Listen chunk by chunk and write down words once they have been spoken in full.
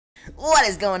What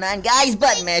is going on, guys?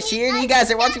 Button Mash here, and you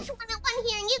guys are watching.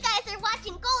 Here, and you guys are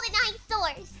watching Goldeneye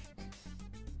Source.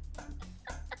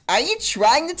 Are you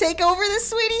trying to take over this,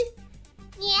 sweetie?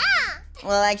 Yeah.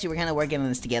 Well, actually, we're kind of working on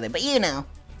this together, but you know.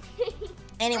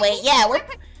 Anyway, yeah, we're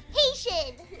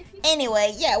patient.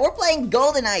 Anyway, yeah, we're playing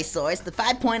Goldeneye Source. The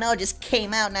 5.0 just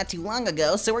came out not too long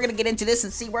ago, so we're gonna get into this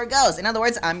and see where it goes. In other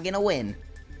words, I'm gonna win.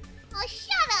 Oh,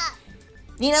 shut up.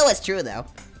 You know it's true, though.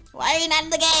 Why are you not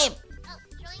in the game? Oh,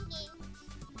 join game.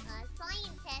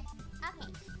 Scientist.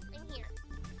 Okay, I'm here.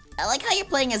 I like how you're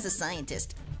playing as a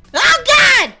scientist. Oh,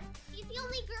 God! She's the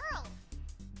only girl.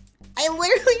 I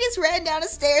literally just ran down the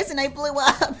stairs and I blew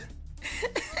up. Oh my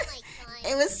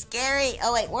God. It was scary.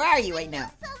 Oh, wait, where are you right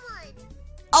now? Someone.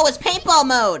 Oh, it's paintball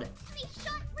mode. They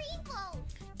shot rainbow.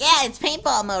 Yeah, it's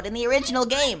paintball mode in the original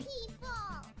game.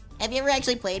 Paintball. Have you ever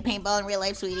actually played paintball in real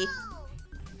life, sweetie? No.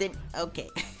 Then, okay.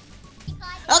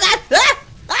 Oh, God! Ah!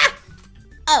 Ah!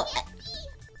 Oh,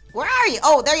 where are you?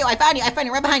 Oh, there you are. I found you. I found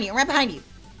you right behind you. I'm right behind you.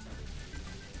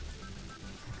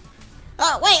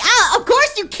 Oh, wait. Oh, of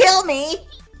course you kill me.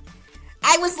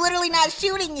 I was literally not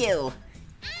shooting you.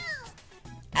 Ow.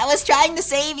 I was trying to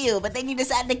save you, but then you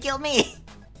decided to kill me.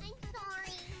 I'm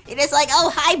sorry. You're just like,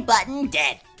 oh, hi, button,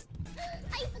 dead.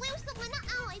 I blew someone up.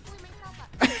 Oh, I blew myself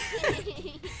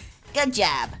up. Good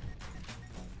job.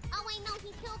 Oh, wait, no,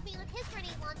 he killed me with his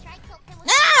grenade launcher. I killed him with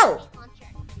No! his grenade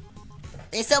launcher.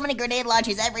 There's so many grenade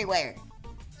launchers everywhere.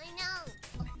 I know.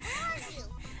 Where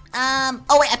are you?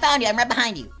 Oh, wait, I found you. I'm right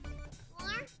behind you.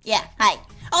 Where? Yeah, hi.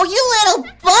 Oh, you little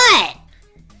butt!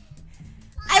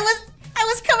 I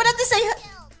was coming up to say,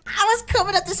 I was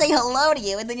coming up to say hello to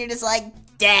you, and then you're just like,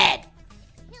 dead.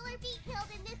 Killer be killed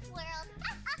in this world.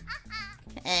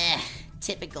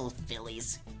 Typical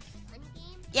Phillies. Fun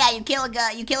game? Yeah, you kill a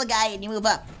guy, and you move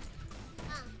up.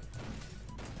 Oh.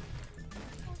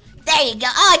 There you go.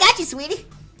 Oh, I got you, sweetie.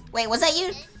 Wait, was that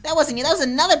you? That wasn't you. That was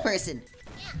another person.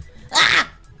 Yeah.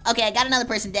 Ah! Okay, I got another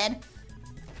person dead.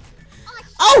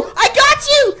 Oh, Oh, I got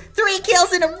you! 3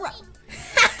 kills in a row.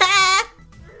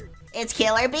 It's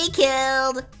kill or be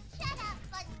killed. shut up,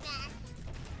 Button Mash.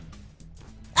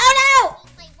 Oh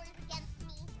Use my words against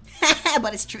me. no!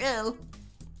 But it's true. Doesn't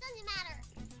matter.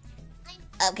 I'm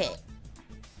Okay.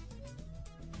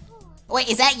 Wait,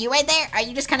 is that you right there? Are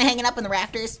you just kind of hanging up in the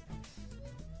rafters?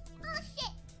 Oh,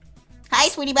 shit. Hi,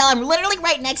 sweetie Belle. I'm literally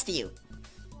right next to you.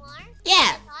 You are?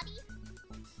 Yeah. Body?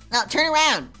 No, turn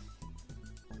around.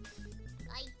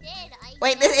 I did.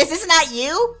 Wait, is this not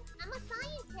you? I'm a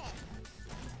scientist.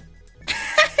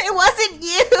 It wasn't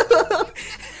you.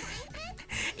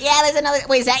 Yeah, there's another.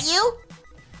 Wait, is that you?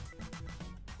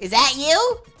 Is that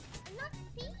you? I'm not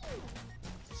seeing you.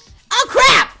 Oh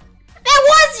crap! That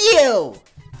was you.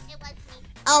 It was me.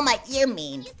 Oh my, you're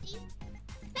mean. You see?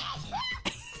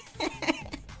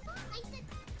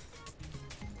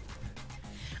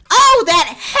 Oh,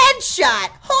 that headshot!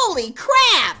 Holy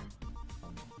crap!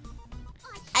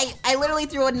 I literally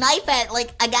threw a knife at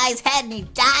like a guy's head and he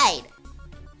died.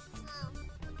 Oh.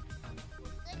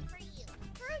 Good for you.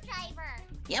 Screwdriver.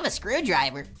 You have a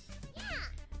screwdriver. Yeah.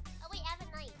 Oh wait, I have a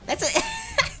knife. That's a.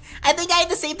 I think I have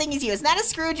the same thing as you. It's not a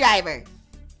screwdriver. It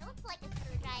looks like a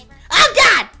screwdriver. Oh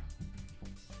God!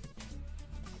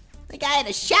 The guy had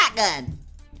a shotgun.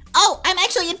 Oh, I'm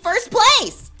actually in first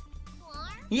place. You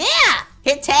are? Yeah.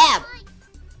 Hit tab.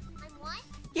 I'm what?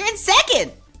 You're in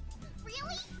second.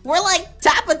 Really? We're like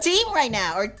top of team right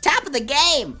now, or top of the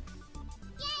game.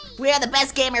 Yay! We are the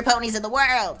best gamer ponies in the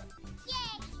world.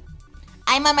 Yay!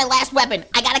 I'm on my last weapon.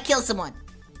 I gotta kill someone.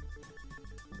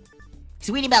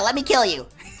 Sweetie Belle, let me kill you.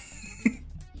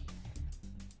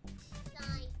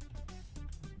 Die.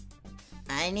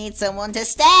 I need someone to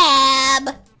stab. I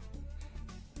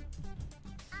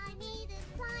need a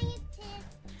scientist.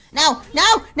 No,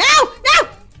 no, no, no!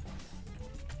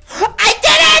 I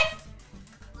did it!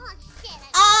 Oh shit!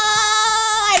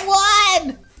 Oh, I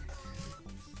won!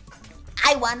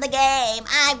 I won the game.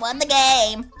 I won the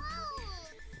game.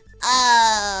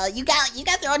 You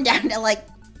got thrown down to like,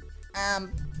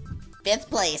 5th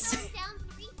place. I'm down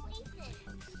 3 places.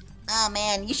 Oh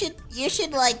man, you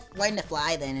should like learn to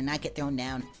fly then and not get thrown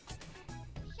down.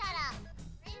 Shut up.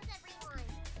 Where's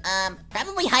everyone?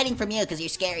 Probably hiding from you because you're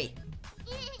scary.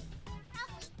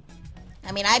 Probably.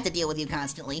 I mean, I have to deal with you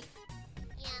constantly.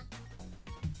 Yeah.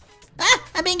 Ah,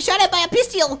 I'm being shot at by a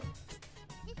pistol.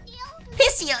 Pistol?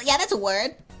 Pistol, yeah, that's a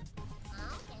word.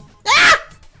 Oh, okay. Ah!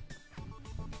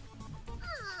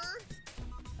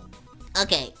 Aw.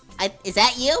 Okay, is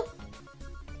that you?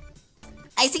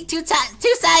 I see two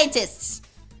scientists.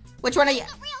 Which one are you?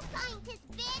 The real scientist,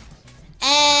 bitch.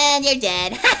 And you're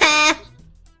dead.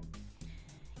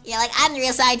 You're like, I'm the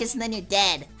real scientist and then you're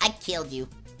dead. I killed you.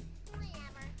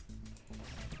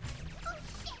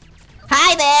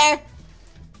 Hi there!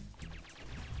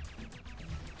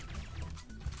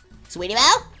 Sweetie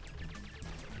Belle?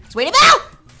 Sweetie Belle!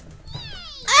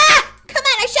 Ah! Come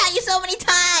on, I shot you so many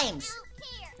times!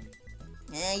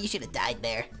 Yeah, you should have died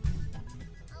there.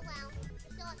 Oh well, you're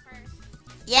still at first.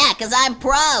 Yeah, cause I'm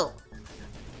pro! Where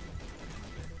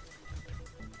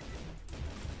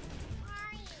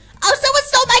are you? Oh, someone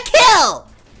stole my kill!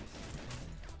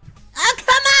 Oh,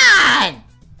 come on!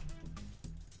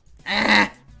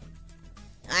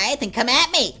 Alright, then come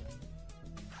at me.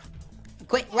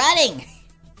 Quit running.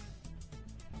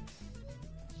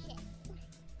 Shit.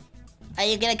 Are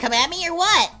you gonna come at me or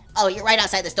what? Oh, you're right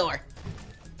outside this door.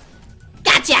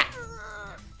 Gotcha!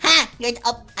 Ha!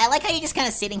 Oh, I like how you're just kind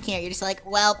of sitting here. You're just like,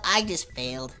 well, I just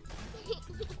failed.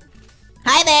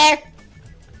 Hi there!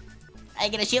 Are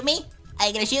you gonna shoot me? Are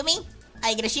you gonna shoot me? Are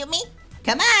you gonna shoot me?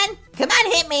 Come on! Come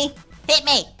on, hit me! Hit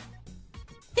me!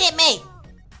 Hit me!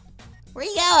 Where are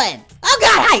you going? Oh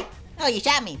god, hi! Oh, you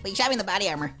shot me, but you shot me in the body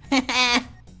armor. Hi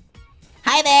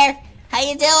there! How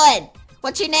you doing?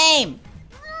 What's your name?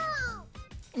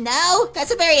 No! No?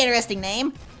 That's a very interesting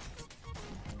name.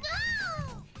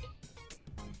 No!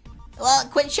 Well,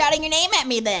 quit shouting your name at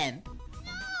me then.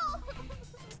 No!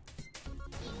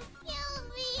 You killed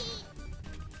me!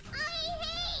 I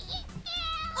hate you!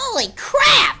 Holy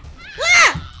crap!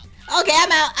 Ah! Okay,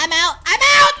 I'm out, I'm out, I'm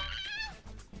out!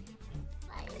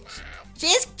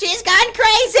 She's gone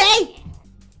crazy!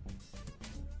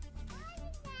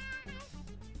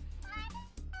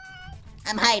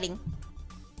 I'm hiding.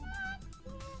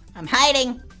 I'm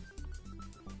hiding.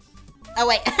 Oh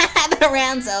wait, the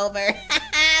round's over.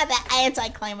 The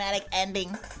anticlimactic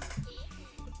ending.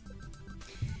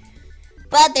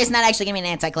 But there's not actually gonna be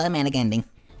an anticlimactic ending.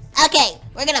 Okay,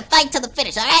 we're gonna fight till the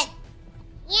finish, alright?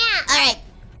 Yeah! Alright.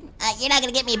 You're not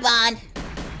gonna get me, Bond.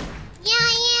 Yeah,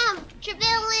 I am!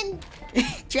 Trevelyan!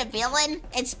 Trevelyan?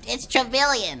 It's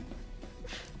Trevelyan.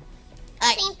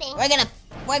 Alright, Same thing.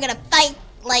 we're gonna fight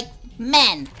like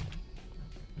men.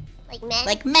 Like men?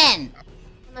 Like men.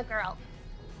 I'm a girl.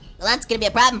 Well, that's gonna be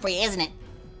a problem for you, isn't it?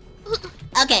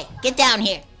 Okay, get down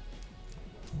here.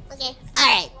 Okay.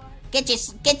 Alright, get your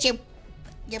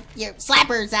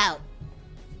slappers out.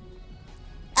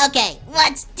 Okay,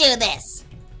 let's do this.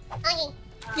 Okay.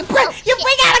 You bring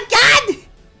out a gun!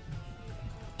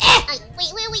 Eh!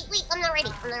 Wait, I'm not ready.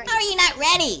 How are you not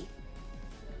ready?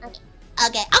 Okay.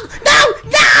 Okay. Oh,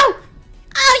 no!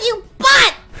 Oh, you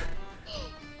butt!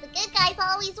 The good guys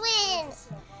always win!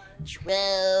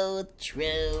 True,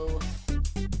 true.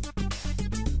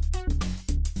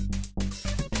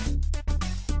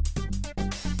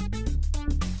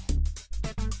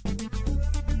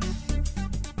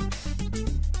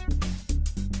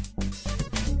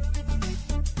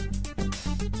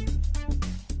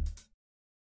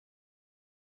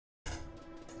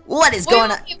 What is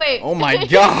going on? Wait. Oh my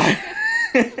god!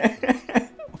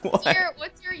 What's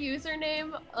your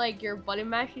username? Like your button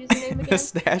mash username again?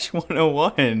 Stash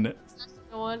 101.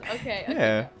 One. Okay.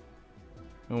 Yeah.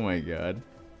 Oh my god.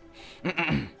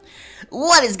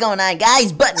 What is going on,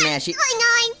 guys? Button mash it.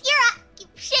 Hi, guys! You're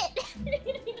a shit!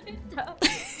 Stop.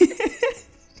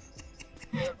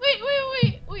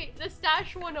 wait. The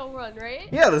stash 101, right?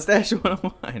 Yeah, the Stash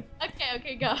 101.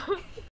 Okay, go.